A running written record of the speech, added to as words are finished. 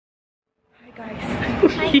Guys.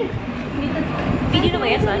 Hi. Video na ba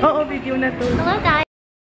yan, son? Oo, video na to. Hello, guys.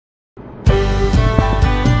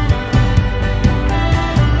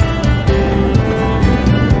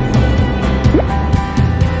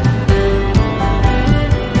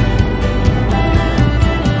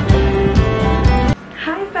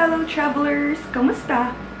 Hi, fellow travelers!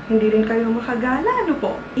 Kamusta? Hindi rin kayo makagala, ano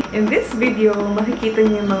po? In this video, makikita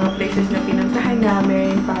niyo yung mga places na pinuntahan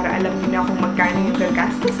namin para alam niyo na kung magkano yung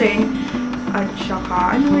gagastusin at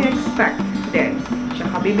saka ano i-expect din.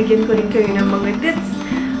 Tsaka bibigyan ko rin kayo ng mga tips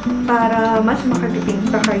para mas makatipid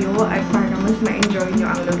pa kayo at para mas ma-enjoy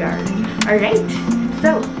niyo ang lugar. Alright?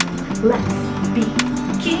 So, let's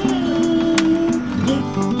begin!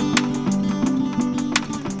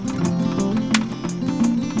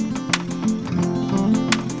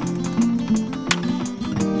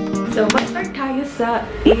 So, mag-start tayo sa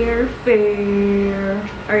airfare.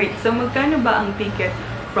 Alright, so magkano ba ang ticket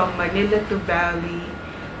from Manila to Bali?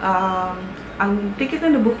 Ang ticket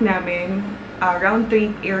na nabook namin, round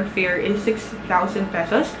trip airfare is 6,000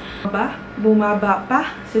 pesos. Bumaba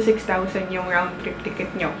pa sa 6,000 yung round trip ticket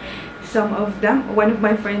nyo. Some of them, one of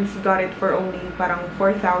my friends got it for only parang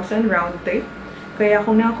 4,000 round trip. Kaya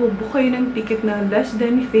kung nakabook kayo ng ticket na less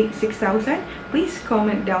than 6,000, please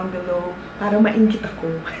comment down below para maingit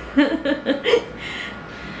ako.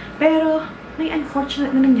 Pero, may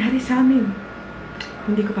unfortunate na nangyari sa amin.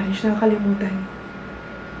 Hindi ko pa rin siya nakakalimutan.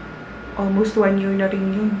 Almost 1 year na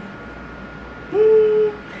rin yun.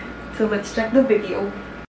 So, let's check the video.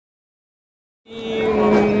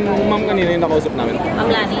 Yung ma'am kanina yung nakausap namin. Ma'am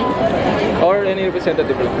Lani? Or any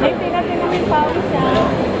representative lang. Ay, pinapin namin pawis siya.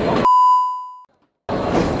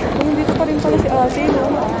 Dito pa rin pala si ate, no?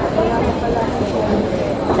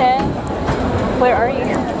 Ate, where are you?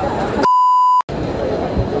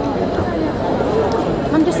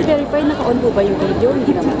 Ma'am, just to verify, naka-on po ba yung video?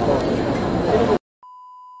 Hindi naman po.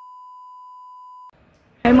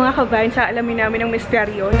 Ay mga kabayan, sa alamin namin ang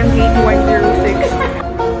misteryo ng Gate 106.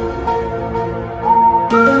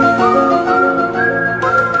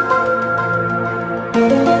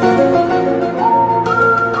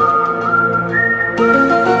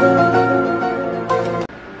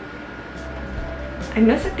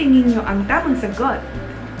 Ano sa tingin nyo ang tamang sagot?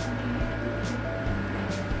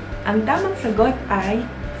 Ang tamang sagot ay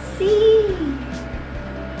C!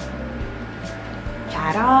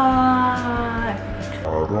 Charot!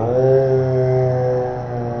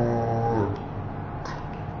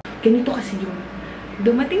 Ganito kasi yun.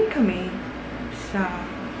 Dumating kami sa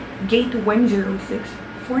Gate 106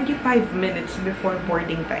 45 minutes before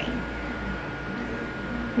boarding time.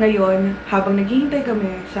 Ngayon, habang naghihintay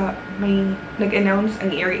kami sa may nag-announce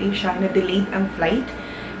ang AirAsia na delayed ang flight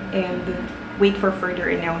and wait for further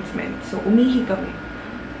announcement. So, umihi kami.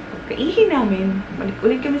 Pagkaihi namin, balik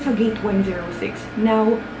ulit kami sa Gate 106.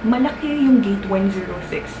 Now, malaki yung Gate 106.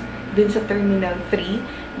 Dun sa Terminal 3,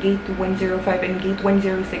 Gate 105 and Gate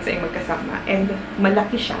 106 ay magkasama. And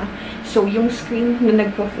malaki siya. So, yung screen na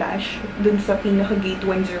nagpa-flash dun sa pinaka-Gate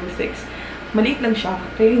 106, maliit lang siya,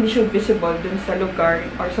 kaya hindi siya visible dun sa lugar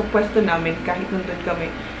or sa pwesto namin kahit nandun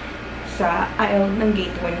kami sa aisle ng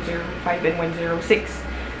Gate 105 and 106.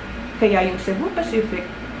 Kaya yung Cebu Pacific,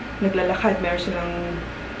 naglalakad, meron silang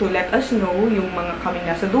to let us know, yung mga kami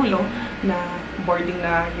nasa dulo, na boarding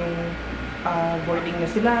na yung boarding na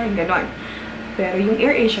sila, yung ganon. Pero yung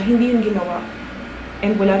AirAsia, hindi yung ginawa.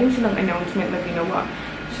 And wala rin silang announcement na ginawa.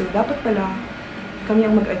 So, dapat pala kami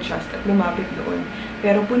ang mag-adjust at lumapit doon.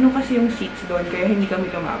 Pero puno kasi yung seats doon, kaya hindi kami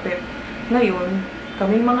lumapit. Ngayon,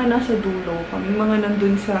 kaming mga nasa dulo, kaming mga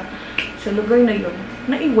nandun sa lugar na yun,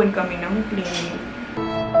 naiwan kami ng plane.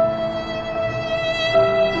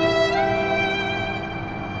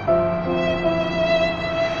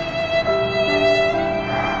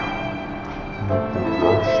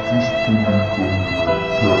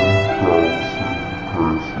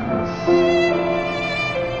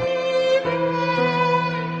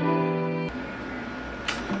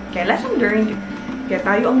 Kaya lesson learned, kaya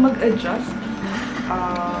tayo ang mag-adjust.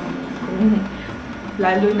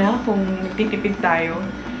 Lalo na kung nagtitipid tayo,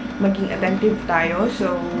 maging attentive tayo.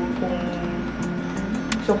 So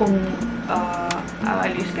kung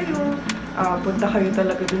aalis kayo, punta kayo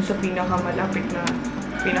talaga dun sa pinakamalapit na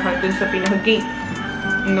dun sa pinaka-gate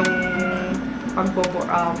nung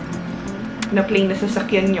na plane na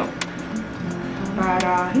sasakyan nyo.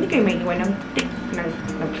 Para hindi kayo maiiwan ng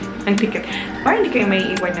ticket. Para hindi kayo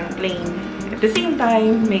maiiwan ng plane. At the same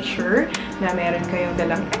time, make sure na meron kayong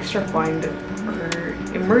dalang extra fund or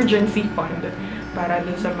emergency fund para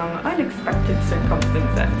dun sa mga unexpected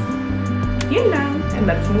circumstances. Yun lang. And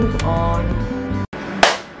let's move on.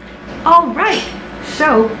 Alright!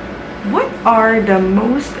 So, what are the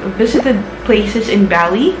most visited places in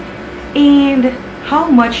Bali and how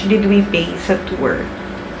much did we pay sa tour?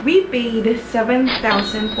 We paid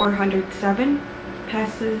 7,407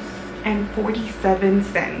 pesos and 47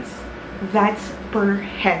 cents. That's per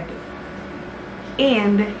head.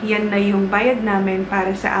 And yan na yung bayad namin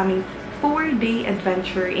para sa aming 4-day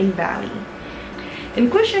adventure in Bali.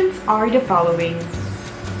 Inclusions are the following: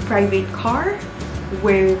 private car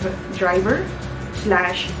with driver /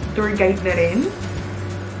 tour guide na rin,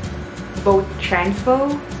 boat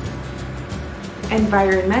transpo,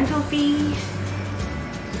 environmental fees,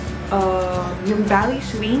 yung Bali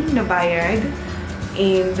Swing na bayad,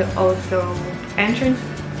 and also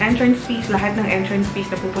entrance fees, lahat ng entrance fees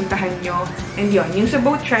na pupuntahan nyo. And yun, yung sa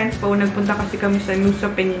boat transpo, nagpunta kasi kami sa Nusa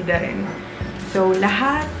Penida rin. So,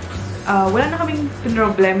 lahat, wala na kaming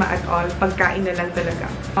problema at all. Pagkain na lang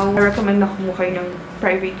talaga. I recommend na kumuha kayo ng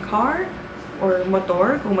private car or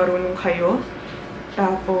motor kung marunong kayo.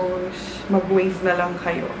 Tapos, mag-waze na lang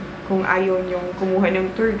kayo kung ayaw nyong kumuha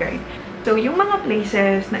ng tour guide. So, yung mga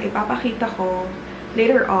places na ipapakita ko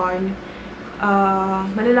later on,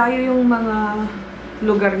 malalayo yung mga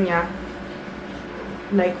lugar niya.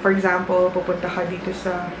 Like, for example, pupunta ka dito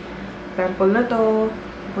sa temple na to,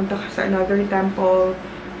 pupunta ka sa another temple.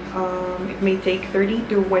 It may take 30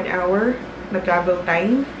 to 1 hour na travel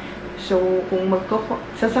time. So, kung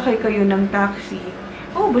sasakay kayo ng taxi,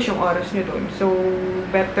 maubos yung oras nyo dun. So,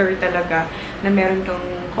 better talaga na meron kang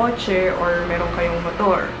kotse or meron kayong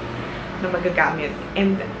motor na magagamit.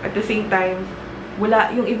 And at the same time, wala,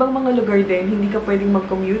 yung ibang mga lugar din, hindi ka pwedeng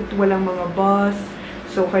mag-commute, walang mga bus,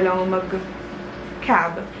 so kailangan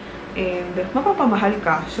mag-cab, and mapapamahal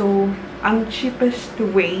ka. So, ang cheapest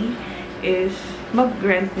way is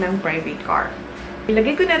mag-rent ng private car.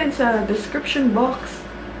 Ilagay ko na rin sa description box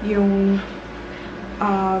yung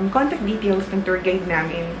contact details ng tour guide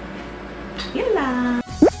namin. Yan lang!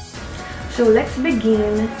 So, let's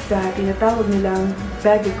begin sa tinatawag nilang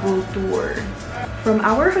Bedugul Tour. From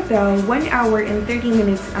our hotel, 1 hour and 30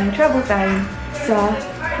 minutes ang travel time sa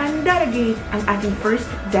Handara Gate, ang ating first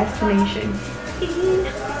destination. In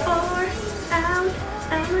or out,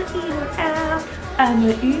 I'm a in or out, I'm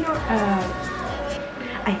a in or out.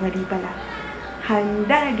 Ay, mali pala.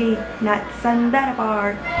 Handara Gate, not Sandara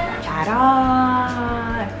Park.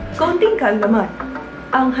 Charot! Konting kaalaman.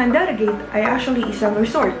 Ang Handara Gate ay actually isang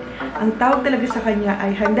resort. Ang tawag talaga sa kanya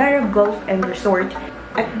ay Handara Golf and Resort.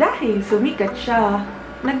 At dahil sumikat siya,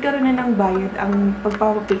 nagkaroon na ng bayad ang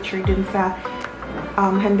pagpapapicture dun sa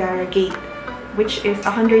Handara Gate, which is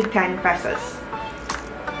 110 pesos.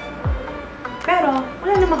 Pero,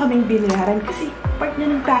 wala naman kaming binayaran kasi part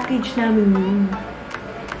na ng package namin yun.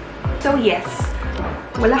 So yes,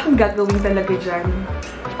 wala kang gagawin talaga dyan,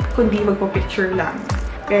 kundi magpapicture lang.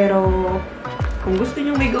 Pero, kung gusto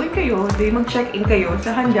nyo may gawin kayo, di mag-check-in kayo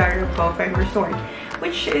sa Handara Golf and Resort,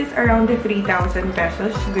 which is around 3,000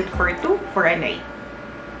 pesos, good for 2 for a night.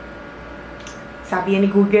 Sabi yan ni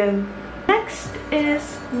Google. Next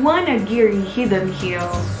is Wanagiri Hidden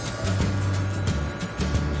Hills.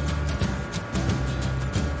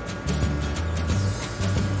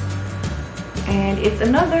 And it's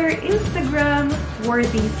another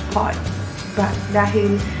Instagram-worthy spot. But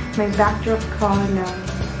dahil may backdrop ka ng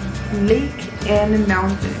lake and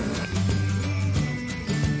mountain.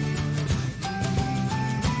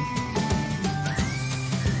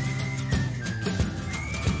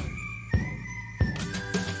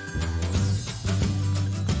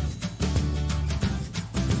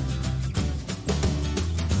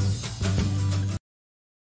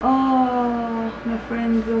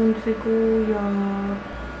 Na-friend zone si Kuya.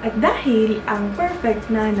 At dahil ang perfect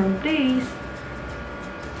na ng place,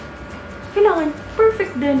 kailangan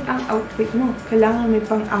perfect din ang outfit mo. Kailangan may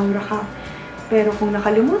pang-aura ka. Pero kung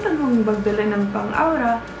nakalimutan mong magdala ng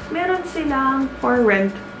pang-aura, meron silang for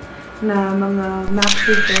rent na mga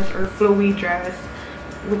maxi dress or flowy dress,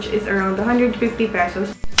 which is around 150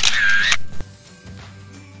 pesos.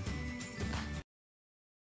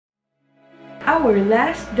 Our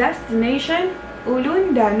last destination,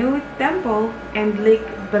 Ulun, Danu Temple and Lake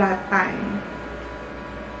Bratan.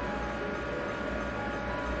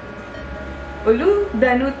 Ulun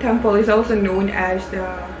Danu Temple is also known as the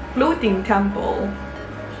floating temple.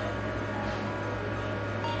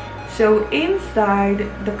 So inside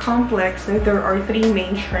the complex, there are 3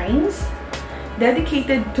 main shrines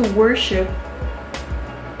dedicated to worship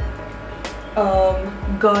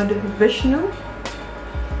God Vishnu,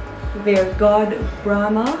 their God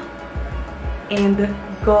Brahma, and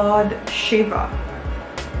God Shiva.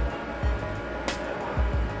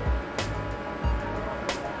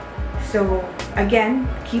 So again,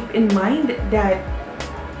 keep in mind that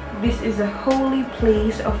this is a holy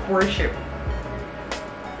place of worship.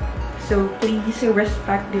 So please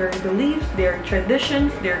respect their beliefs, their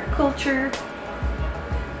traditions, their culture,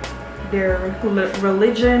 their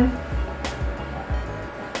religion.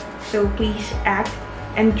 So please act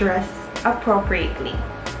and dress appropriately.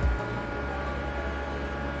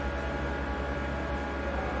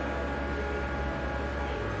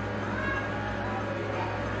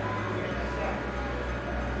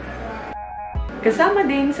 Kasama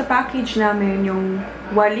din sa package namin yung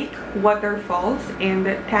Walik Waterfalls and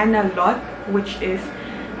Tana Lot, which is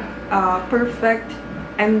perfect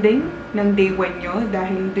ending ng day 1 nyo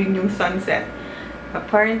dahil dun yung sunset.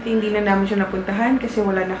 Apparently, hindi na namin siya napuntahan kasi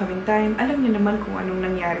wala na kaming time. Alam niyo naman kung anong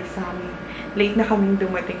nangyari sa amin. Late na kaming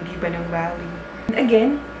dumating, di ba, ng Bali. And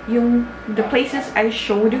again, the places I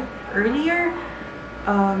showed earlier,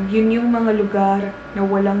 yun yung mga lugar na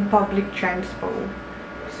walang public transpo.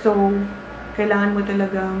 So, kailangan mo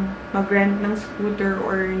talagang mag-rent ng scooter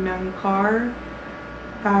or ng car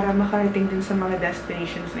para makarating din sa mga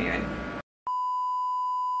destinations na yun.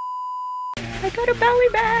 I got a Bali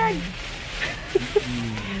bag!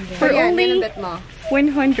 For only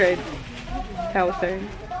 100,000.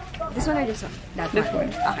 This one or this one? This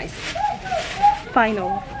one. Okay.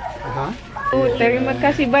 Final. Oh, terima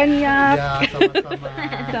kasih banyak.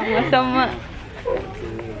 Sama-sama.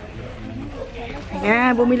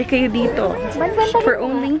 Yeah, bumili kayo dito. For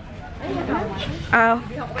only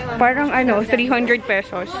parang 300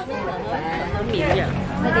 pesos. Hindi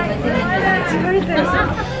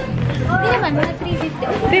naman, mga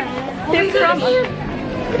 350. Tip from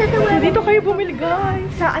dito kayo bumili, guys.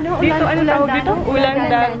 Sa Dito, ano tawag dito?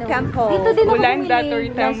 Ulandan Temple. Dito din ako Ulandan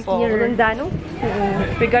bumili Temple. Ulun, Danu?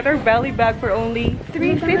 We got our Bali bag for only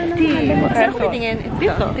 350 Saan ko pesos. tingin?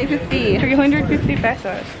 Dito. 350. 350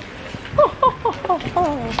 pesos.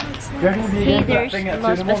 See, there's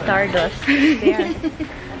Los Bastardos.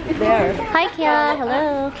 There. Hi, Kia.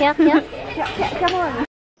 Hello. Kia, Kia. Come on.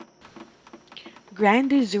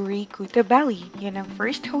 Grand Zuri Kuta Bali. Yan ang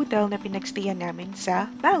first hotel na pinagstayan namin sa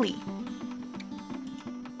Bali.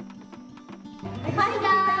 Hi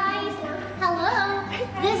guys! Hello!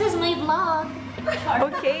 This is my vlog.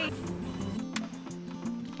 Okay.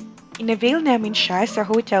 Inavail namin siya sa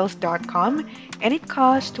hotels.com and it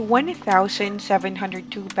cost 1,702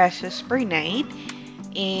 pesos per night.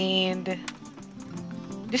 And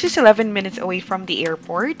this is 11 minutes away from the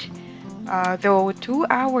airport. Though 2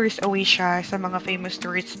 hours away siya sa mga famous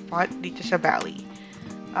tourist spot dito sa Bali.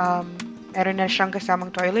 Meron na siyang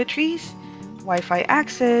kasamang toiletries, Wi-Fi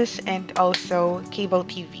access, and also cable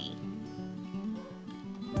TV.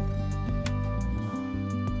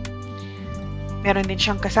 Meron din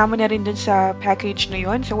siyang kasama na rin dun sa package na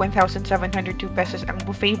yun. So 1,702 pesos ang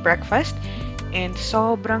buffet breakfast and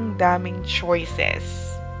sobrang daming choices,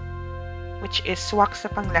 which is swak sa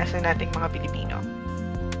panglasa nating mga Pilipino.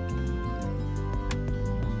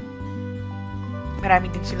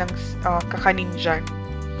 Marami din silang kakanin dyan.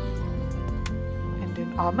 And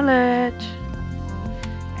then omelette.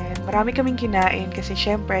 And marami kaming kinain kasi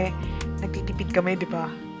syempre nagtitipid kami, di ba?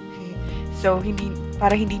 So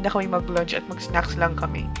para hindi na kami mag-lunch at mag-snacks lang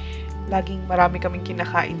kami. Laging marami kaming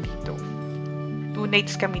kinakain dito. 2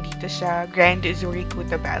 nights kami dito sa Grand Zuri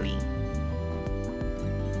Kuta Bali.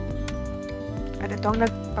 At ito ang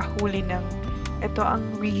nagpahuli ng ito ang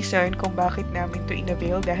reason kung bakit namin to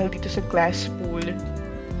inavail dahil dito sa glass pool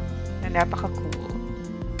na napaka-cool.